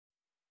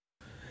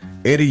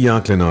Eddie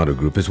Yocklin Auto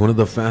Group is one of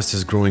the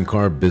fastest growing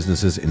car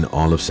businesses in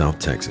all of South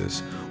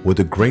Texas, with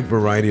a great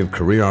variety of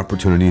career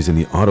opportunities in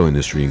the auto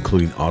industry,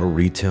 including auto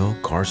retail,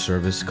 car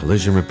service,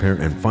 collision repair,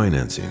 and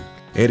financing.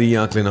 Eddie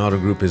Yocklin Auto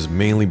Group is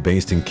mainly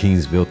based in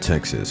Kingsville,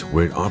 Texas,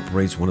 where it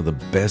operates one of the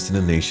best in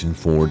the nation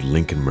Ford,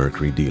 Lincoln,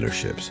 Mercury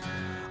dealerships,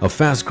 a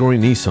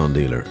fast-growing Nissan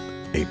dealer,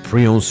 a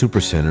pre-owned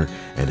supercenter,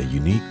 and a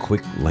unique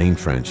quick lane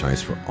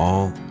franchise for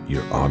all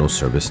your auto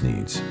service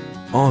needs.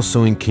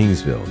 Also in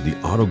Kingsville, the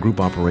Auto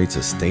Group operates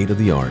a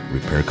state-of-the-art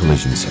repair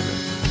collision center.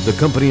 The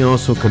company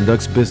also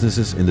conducts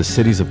businesses in the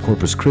cities of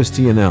Corpus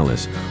Christi and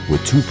Alice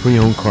with 2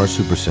 pre-owned car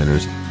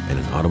supercenters and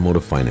an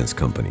automotive finance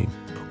company.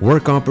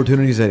 Work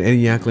opportunities at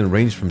Eddie Yocklin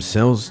range from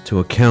sales to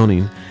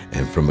accounting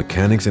and from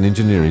mechanics and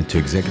engineering to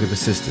executive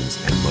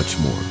assistants and much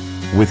more.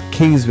 With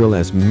Kingsville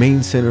as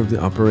main center of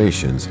the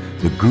operations,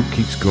 the group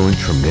keeps growing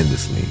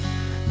tremendously.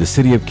 The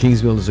city of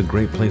Kingsville is a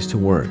great place to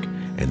work,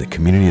 and the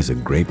community is a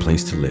great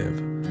place to live.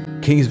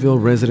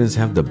 Kingsville residents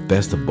have the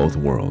best of both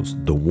worlds,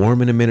 the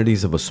warm and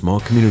amenities of a small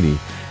community,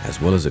 as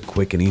well as a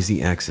quick and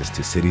easy access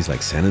to cities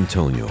like San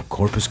Antonio,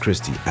 Corpus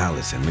Christi,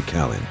 Alice, and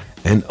McAllen,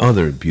 and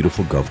other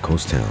beautiful Gulf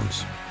Coast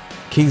towns.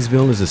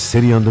 Kingsville is a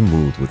city on the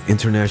move with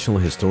international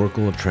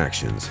historical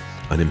attractions,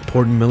 an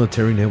important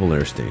military naval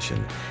air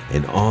station,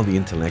 and all the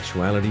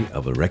intellectuality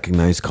of a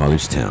recognized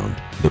college town.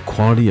 The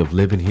quality of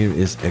living here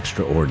is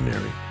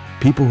extraordinary.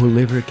 People who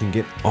live here can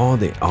get all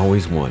they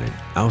always wanted: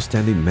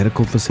 outstanding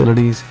medical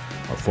facilities,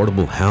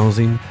 affordable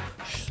housing,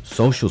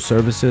 social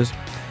services,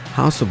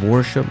 house of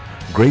worship,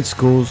 great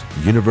schools,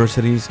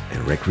 universities,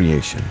 and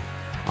recreation.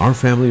 Our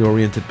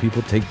family-oriented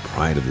people take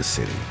pride of the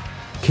city.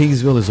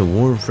 Kingsville is a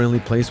warm, friendly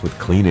place with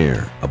clean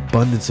air,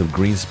 abundance of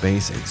green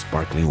space, and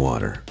sparkling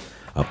water.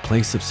 A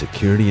place of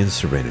security and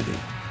serenity.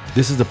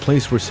 This is the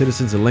place where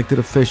citizens, elected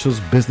officials,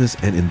 business,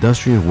 and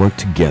industry work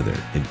together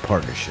in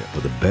partnership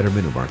for the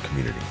betterment of our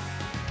community.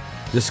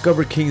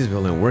 Discover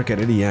Kingsville and work at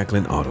Eddie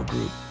Yocklin Auto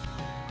Group.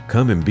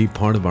 Come and be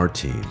part of our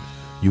team.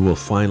 You will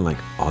find, like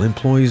all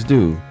employees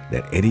do,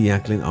 that Eddie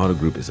Yocklin Auto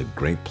Group is a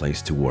great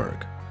place to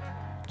work.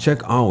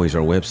 Check always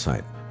our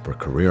website for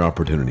career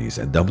opportunities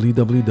at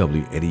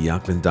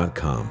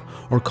www.eddieyocklin.com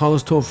or call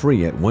us toll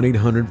free at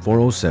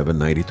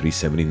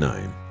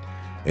 1-800-407-9379.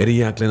 Eddie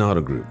Yocklin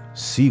Auto Group.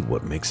 See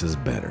what makes us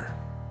better.